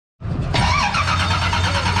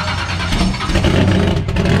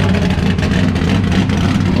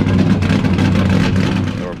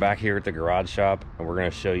back here at the garage shop, and we're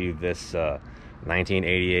going to show you this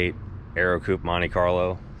 1988 Aerocoupe Monte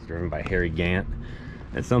Carlo. It's driven by Harry Gant.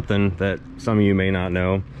 It's something that some of you may not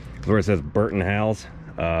know. Where it says Burt and Hal's,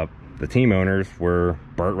 the team owners were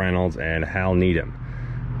Burt Reynolds and Hal Needham,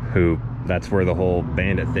 who that's where the whole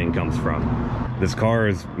Bandit thing comes from. This car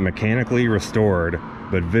is mechanically restored,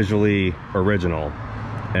 but visually original,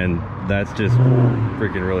 and that's just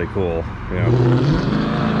freaking really cool. You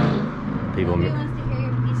know, people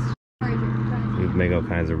make all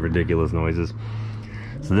kinds of ridiculous noises.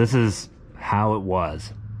 So this is how it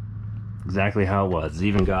was, exactly how it was. It's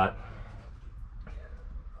even got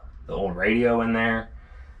the old radio in there.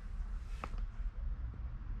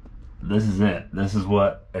 This is it. This is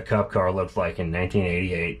what a cup car looked like in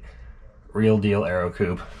 1988. Real deal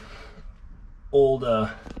Aerocoupe. Old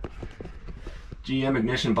GM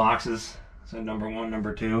ignition boxes. So number 1,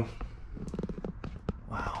 number 2.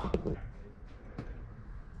 Wow.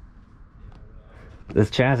 This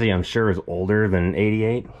chassis, I'm sure, is older than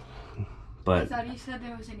 88. But I thought you said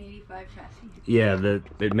there was an 85 chassis. Yeah,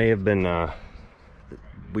 it may have been.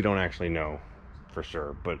 We don't actually know for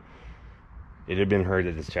sure, but it had been heard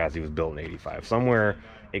that this chassis was built in 85. Somewhere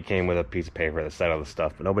it came with a piece of paper that said all the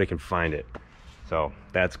stuff, but nobody can find it. So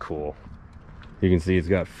that's cool. You can see it's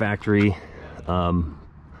got factory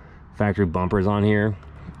bumpers on here.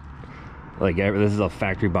 Like this is a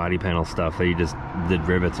factory body panel stuff that you just did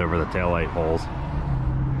rivets over the taillight holes.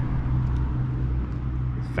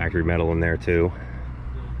 Factory metal in there too.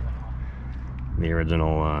 The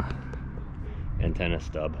original antenna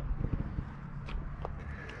stub.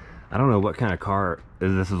 I don't know what kind of car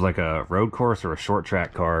this is, like a road course or a short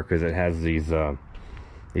track car, because it has these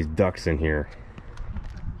ducts in here.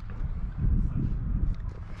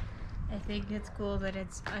 I think it's cool that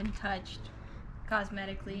it's untouched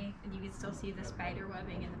cosmetically, and you can still see the spider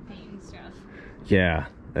webbing and the paint and stuff. Yeah,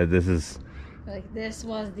 this is like, this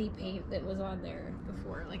was the paint that was on there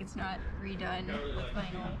before. Like, it's not redone with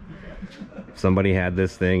vinyl. Somebody had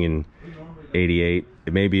this thing in 88.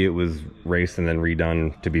 Maybe it was raced and then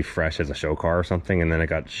redone to be fresh as a show car or something, and then it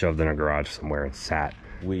got shoved in a garage somewhere and sat.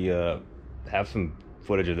 We have some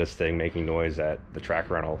footage of this thing making noise at the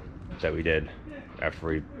track rental that we did after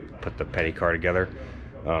we put the petty car together,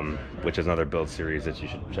 which is another build series that you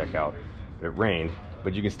should check out. It rained,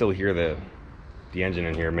 but you can still hear the engine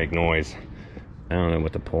in here make noise. I don't know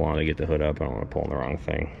what to pull on to get the hood up. I don't want to pull on the wrong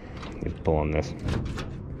thing. You pull on this.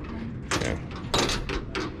 Okay.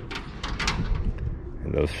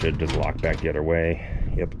 And those should just lock back the other way.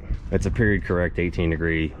 Yep. It's a period correct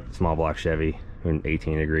 18-degree small block Chevy. And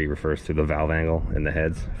 18-degree refers to the valve angle in the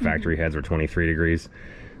heads. Factory heads are 23 degrees.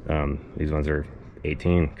 These ones are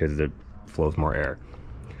 18 because it flows more air.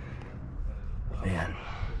 Man.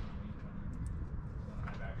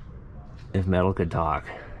 If metal could talk.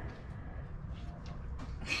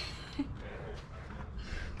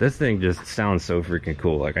 This thing just sounds so freaking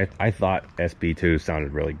cool. Like I thought SB2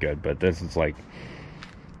 sounded really good, but this is like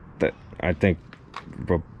that. I think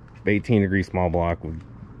 18-degree small block with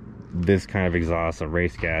this kind of exhaust and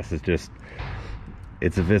race gas is just,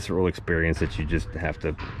 it's a visceral experience that you just have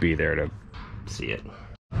to be there to see it.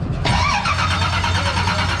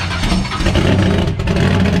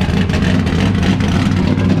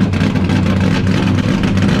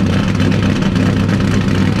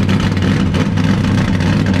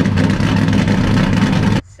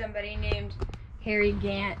 Somebody named Harry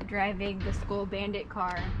Gant driving the Skoal Bandit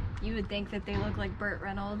car. You would think that they look like Burt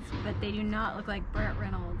Reynolds, but they do not look like Burt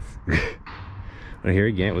Reynolds. Well,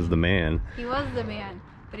 Harry Gant was the man. He was the man,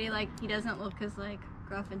 but he doesn't look as like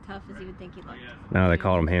gruff and tough as you would think he looked. Now they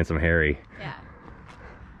called him Handsome Harry. Yeah.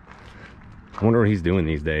 I wonder what he's doing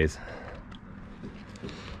these days.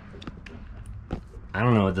 I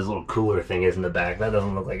don't know what this little cooler thing is in the back. That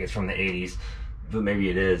doesn't look like it's from the 80s, but maybe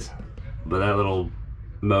it is. But that little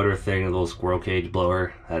motor thing, the little squirrel cage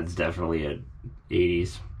blower, that's definitely a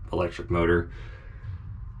 80s electric motor.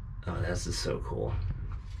 Oh, this is so cool.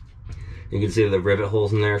 You can see the rivet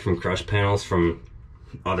holes in there from crush panels from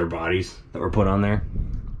other bodies that were put on there.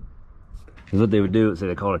 Because what they would do is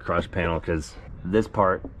they call it a crush panel because this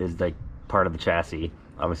part is like part of the chassis.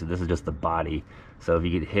 Obviously this is just the body. So if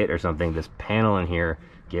you get hit or something, this panel in here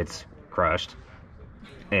gets crushed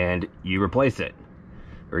and you replace it.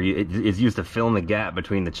 Or it's used to fill in the gap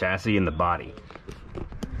between the chassis and the body.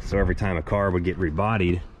 So every time a car would get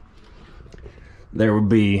rebodied, there would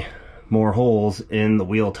be more holes in the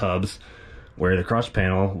wheel tubs where the crush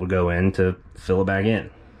panel would go in to fill it back in.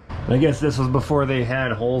 I guess this was before they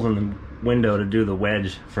had holes in the window to do the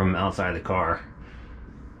wedge from outside the car.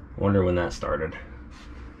 Wonder when that started.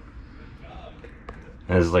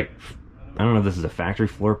 As like, I don't know if this is a factory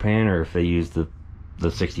floor pan or if they used the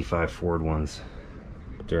 65 Ford ones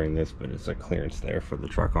during this, but it's a clearance there for the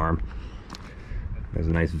truck arm. There's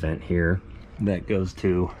a nice vent here that goes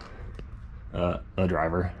to a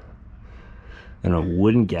driver. And a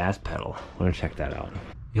wooden gas pedal. I want to check that out.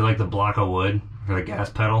 You like the block of wood for the gas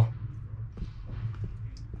pedal?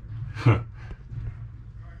 That's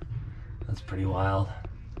pretty wild.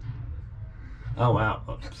 Oh wow,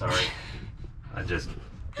 oh, sorry. I just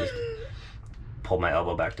pulled my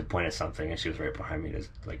elbow back to point at something and she was right behind me, just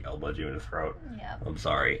like elbowed you in the throat. Yeah. I'm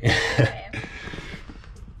sorry.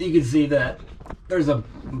 You can see that there's a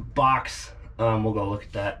box, we'll go look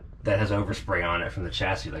at that, that has overspray on it from the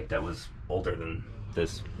chassis, like that was older than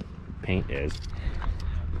this paint is.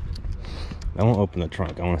 I won't open the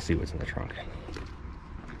trunk, I want to see what's in the trunk.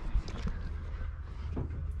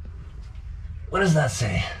 What does that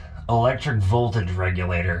say? Electric voltage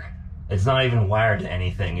regulator. It's not even wired to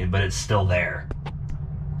anything, but it's still there.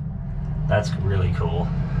 That's really cool.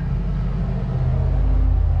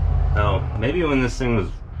 Oh, maybe when this thing was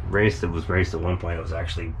raced, it was raced at one point, it was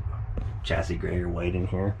actually chassis grade or white in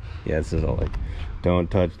here. Yeah, this is all like,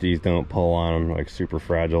 don't touch these, don't pull on them, like super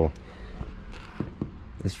fragile.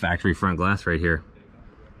 This factory front glass right here.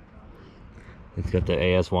 It's got the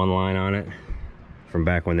AS1 line on it from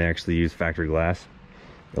back when they actually used factory glass,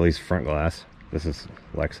 at least front glass. This is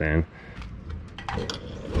Lexan.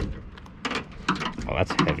 Oh,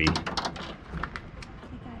 that's heavy.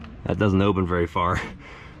 That doesn't open very far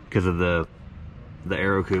because of the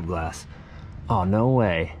Aerocoupe glass. Oh, no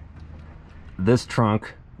way. This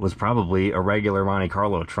trunk was probably a regular Monte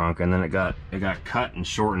Carlo trunk, and then it got cut and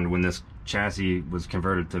shortened when this chassis was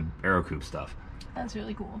converted to Aerocoupe stuff. That's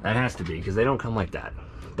really cool. That has to be, because they don't come like that.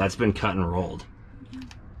 That's been cut and rolled.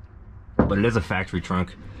 But it is a factory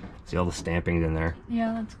trunk. See all the stampings in there.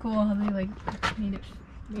 Yeah, that's cool how they like made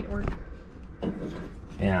it work.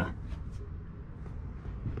 Yeah.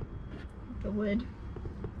 The wood.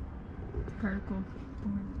 Particle.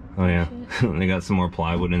 Oh yeah. They got some more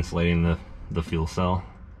plywood insulating the fuel cell.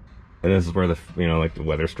 And this is where the, you know, like the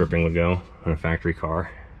weather stripping would go on a factory car.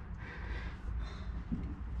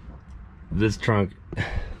 This trunk,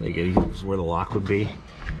 like, is where the lock would be.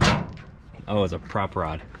 Oh, it's a prop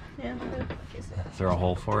rod. Yeah. Is there a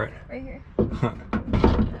hole for it? Right here. That would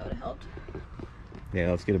have helped.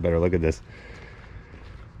 Yeah, let's get a better look at this.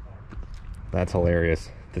 That's hilarious.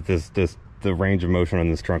 That the range of motion on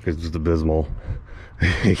this trunk is just abysmal.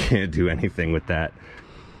 You can't do anything with that.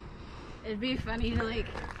 It'd be funny to like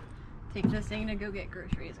take this thing to go get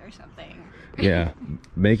groceries or something. Yeah,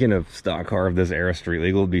 making a stock car of this era street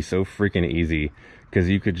legal would be so freaking easy, because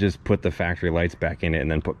you could just put the factory lights back in it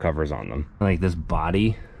and then put covers on them. Like this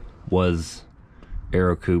body was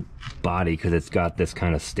Aerocoupe body because it's got this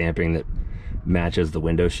kind of stamping that matches the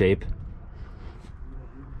window shape.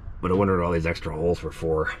 But I wonder what all these extra holes were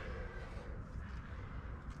for.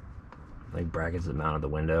 Like brackets that mounted the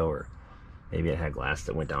window, or maybe it had glass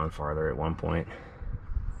that went down farther at one point.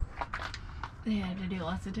 They had to do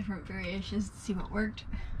lots of different variations to see what worked.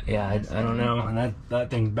 Yeah, I don't know. And that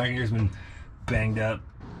thing back here's been banged up.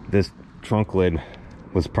 This trunk lid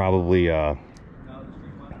was probably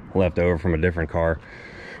left over from a different car.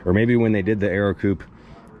 Or maybe when they did the Aerocoupe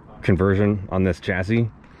conversion on this chassis,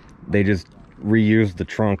 they just reused the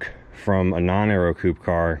trunk from a non-Aerocoupe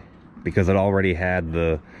car because it already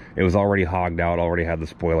had it was already hogged out, already had the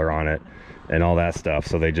spoiler on it and all that stuff.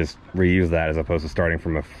 So they just reused that as opposed to starting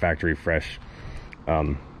from a factory fresh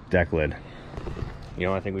deck lid. You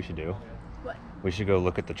know what I think we should do? What? We should go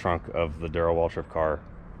look at the trunk of the Duro Waltrip car,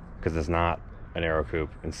 because it's not an Aerocoupe,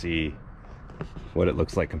 and see what it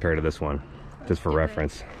looks like compared to this one, just for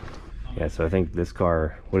reference. Yeah, so I think this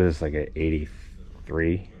car, what is this, like an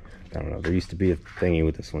 83? I don't know. There used to be a thingy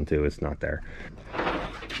with this one too. It's not there.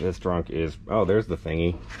 This trunk is, oh, there's the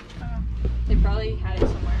thingy. They probably had it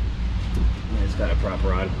somewhere. Yeah, it's got a prop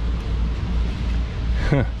rod.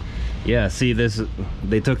 Yeah, see this,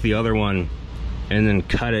 they took the other one and then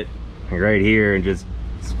cut it right here and just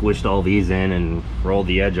squished all these in and rolled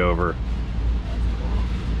the edge over.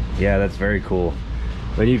 Yeah, that's very cool.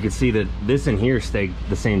 But you can see that this in here stayed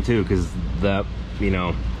the same too, because that, you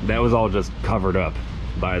know, that was all just covered up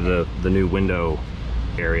by the new window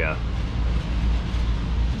area.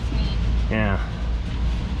 That's neat. Yeah.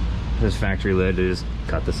 This factory lid, they just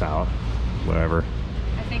cut this out. Whatever.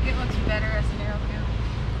 I think it looks better as an Aerocoupe.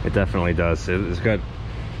 It definitely does. It's got,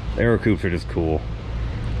 Aerocoupes are just cool.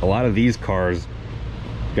 A lot of these cars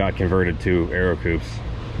got converted to Aerocoupes,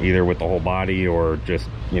 either with the whole body or just,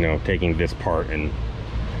 you know, taking this part and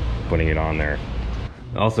putting it on there.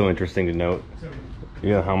 Also interesting to note, you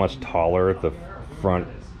know how much taller the front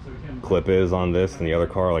clip is on this and the other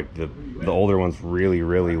car. Like the older one's really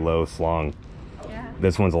low slung. Yeah.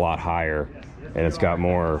 This one's a lot higher, and it's got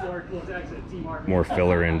more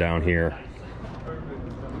filler in down here.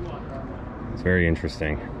 It's very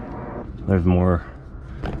interesting. There's more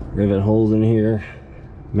rivet holes in here.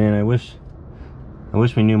 Man, I wish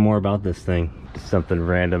we knew more about this thing. Just something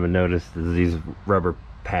random and noticed is these rubber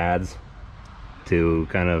pads to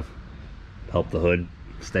kind of help the hood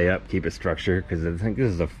stay up, keep it structured, because I think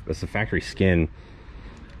this is it's a factory skin.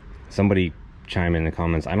 Somebody chime in the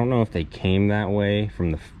comments. I don't know if they came that way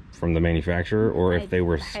from the manufacturer, or if they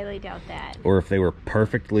were, highly doubt that, or if they were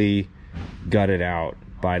perfectly gutted out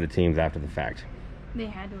by the teams after the fact. They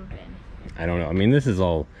had to have been. I don't know. I mean, this is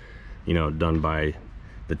all, you know, done by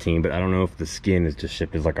the team, but I don't know if the skin is just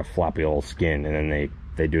shipped as like a floppy old skin, and then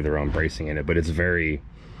they do their own bracing in it. But it's very,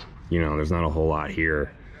 you know, there's not a whole lot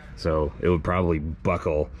here, so it would probably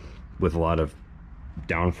buckle with a lot of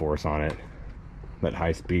downforce on it at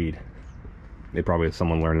high speed. They probably,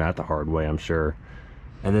 someone learned that the hard way, I'm sure.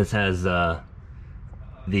 And this has the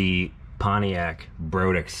Pontiac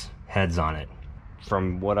Brodix heads on it.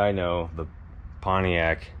 From what I know, the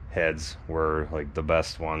Pontiac heads were like the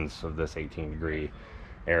best ones of this 18-degree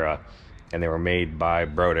era, and they were made by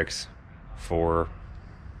Brodix for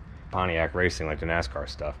Pontiac racing, like the NASCAR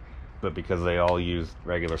stuff. But because they all used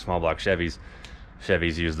regular small block Chevys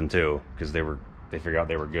used them too, because they figured out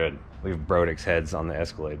they were good. We have Brodix heads on the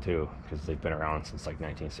Escalade too, because they've been around since like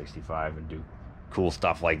 1965 and do cool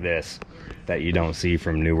stuff like this that you don't see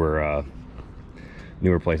from newer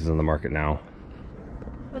places on the market now.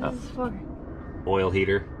 What is this for? Oil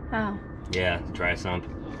heater. Oh. Yeah, dry sump.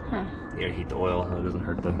 Huh. You gotta heat the oil so it doesn't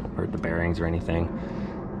hurt the bearings or anything.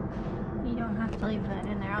 You don't have to leave that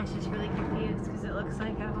in there. I was just really confused because it looks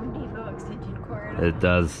like a Home Depot extension cord. It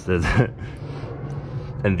does.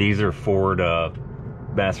 And these are Ford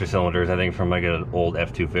master cylinders, I think, from like an old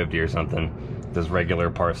F-250 or something. Just regular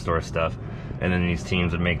parts store stuff. And then these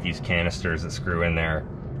teams would make these canisters that screw in there,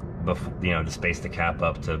 you know, to space the cap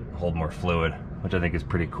up to hold more fluid, which I think is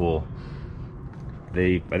pretty cool.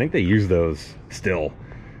 I think they use those still,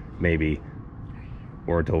 maybe,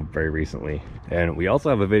 or until very recently. And we also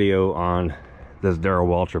have a video on this Darrell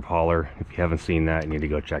Waltrip hauler. If you haven't seen that, you need to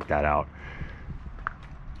go check that out.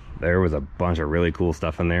 There was a bunch of really cool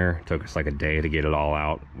stuff in there. It took us like a day to get it all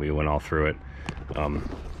out. We went all through it.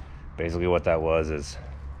 Basically what that was is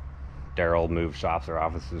Darrell moved shops or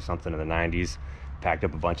offices or something in the 90s, packed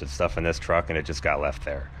up a bunch of stuff in this truck, and it just got left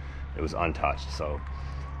there. It was untouched, so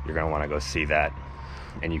you're gonna wanna go see that.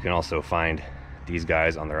 And you can also find these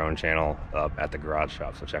guys on their own channel at the garage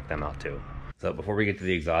shop, so check them out too. So before we get to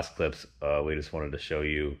the exhaust clips, we just wanted to show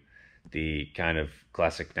you the kind of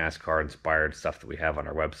classic NASCAR inspired stuff that we have on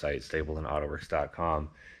our website, stapletonautoworks.com,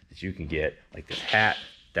 that you can get, like this hat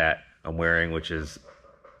that I'm wearing, which is,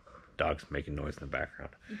 dog's making noise in the background.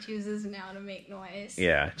 He chooses now to make noise.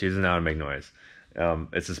 Yeah, chooses now to make noise.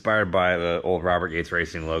 It's inspired by the old Robert Yates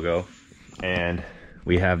Racing logo, and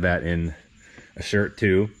we have that in a shirt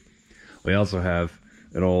too. We also have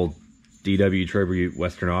an old DW Tribute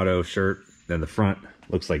Western Auto shirt. Then the front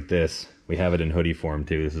looks like this. We have it in hoodie form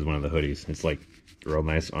too. This is one of the hoodies. It's like real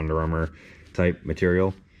nice Under Armour type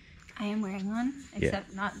material. I am wearing one,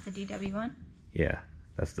 except not the DW one. Yeah,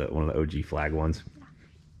 that's one of the OG flag ones.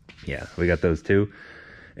 Yeah, we got those too.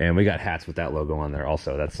 And we got hats with that logo on there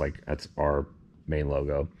also. That's our main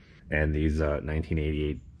logo. And these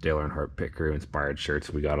 1988 Dale Earnhardt Pit Crew inspired shirts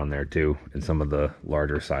we got on there too. And some of the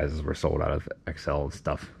larger sizes were sold out of XL and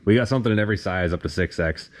stuff. We got something in every size up to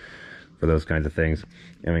 6X for those kinds of things.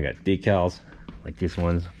 And we got decals like these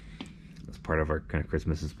ones. That's part of our kind of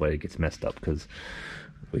Christmas display. It gets messed up because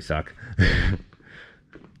we suck.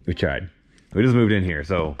 We tried. We just moved in here,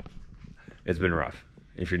 so it's been rough.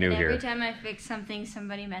 If you're new here. Every time I fix something,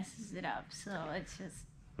 somebody messes it up. So it's just,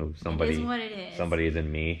 somebody, it is what it is. Somebody is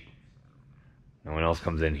in me. No one else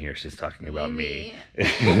comes in here. She's talking about me.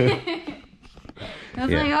 I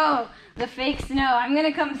was like, oh, the fake snow. I'm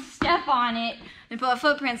going to come step on it and put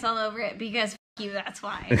footprints all over it because you, that's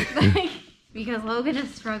why. Because Logan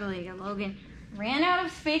is struggling and Logan ran out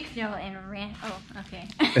of fake snow and ran. Oh, okay.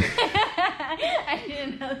 I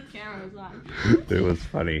didn't know the camera was on. It was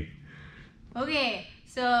funny. Okay,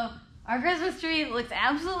 so our Christmas tree looks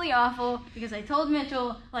absolutely awful because I told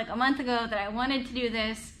Mitchell like a month ago that I wanted to do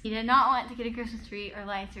this. He did not want to get a Christmas tree or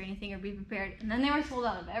lights or anything or be prepared. And then they were sold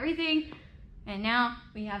out of everything. And now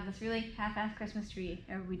we have this really half-assed Christmas tree.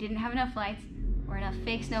 Or we didn't have enough lights or enough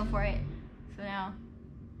fake snow for it. So now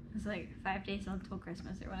it's like 5 days until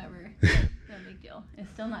Christmas or whatever. No big deal.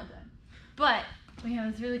 It's still not done. But we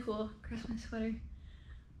have this really cool Christmas sweater.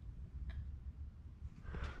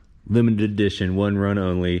 limited edition, 1 run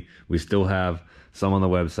only. We still have some on the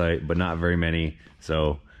website, but not very many.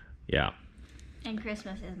 So, yeah. And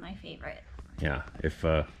Christmas is my favorite. Yeah, if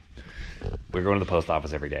we're going to the post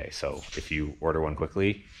office every day, so if you order one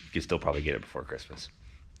quickly, you can still probably get it before Christmas.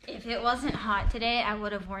 If it wasn't hot today, I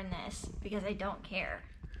would have worn this because I don't care.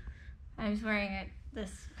 I'm just wearing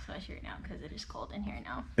this sweatshirt now because it is cold in here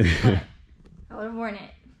now. But I would have worn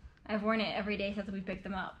it. I've worn it every day since we picked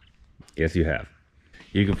them up. Yes, you have.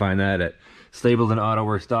 You can find that at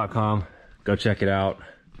stabledandautoworks.com. Go check it out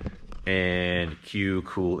and cue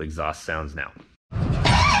cool exhaust sounds now.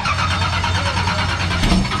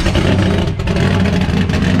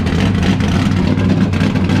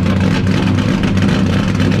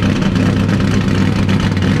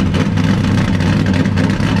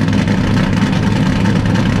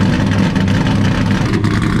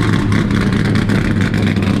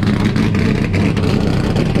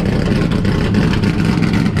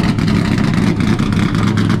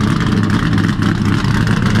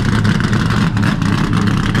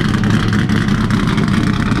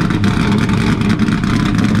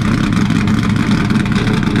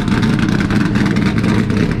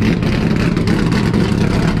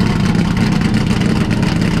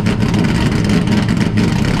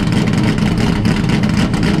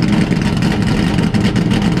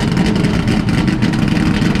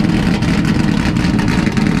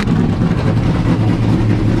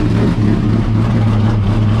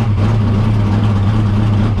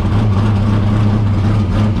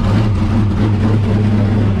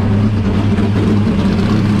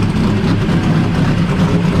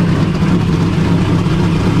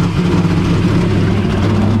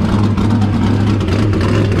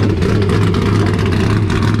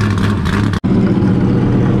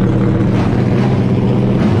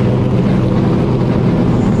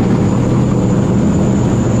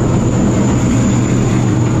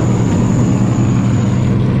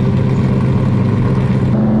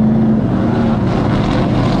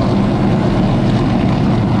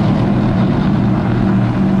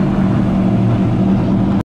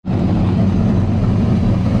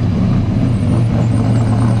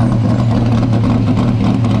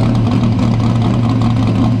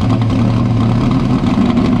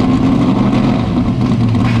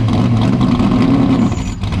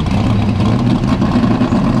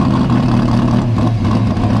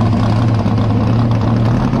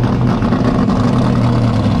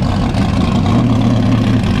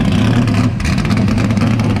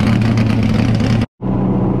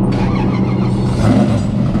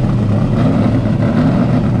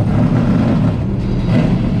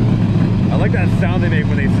 Sound they make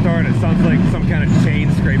when they start, it sounds like some kind of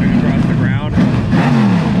chain scraping across the ground.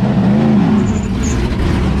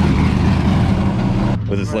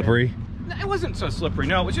 Was it slippery? It wasn't so slippery.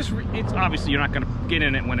 No, it was just, it's obviously you're not going to get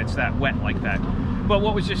in it when it's that wet like that. But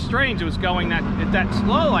what was just strange, it was going that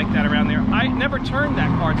slow like that around there. I never turned that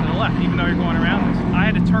car to the left, even though you're going around this. I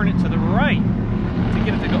had to turn it to the right to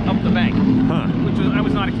get it to go up the bank, which I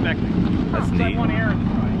was not expecting. That's neat. I want Aaron to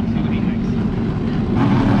try it, see what he thinks.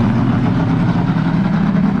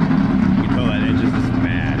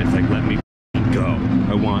 It's like, let me go.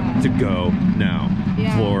 I want to go now.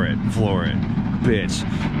 Yeah. Floor it, bitch.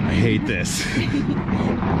 I hate this.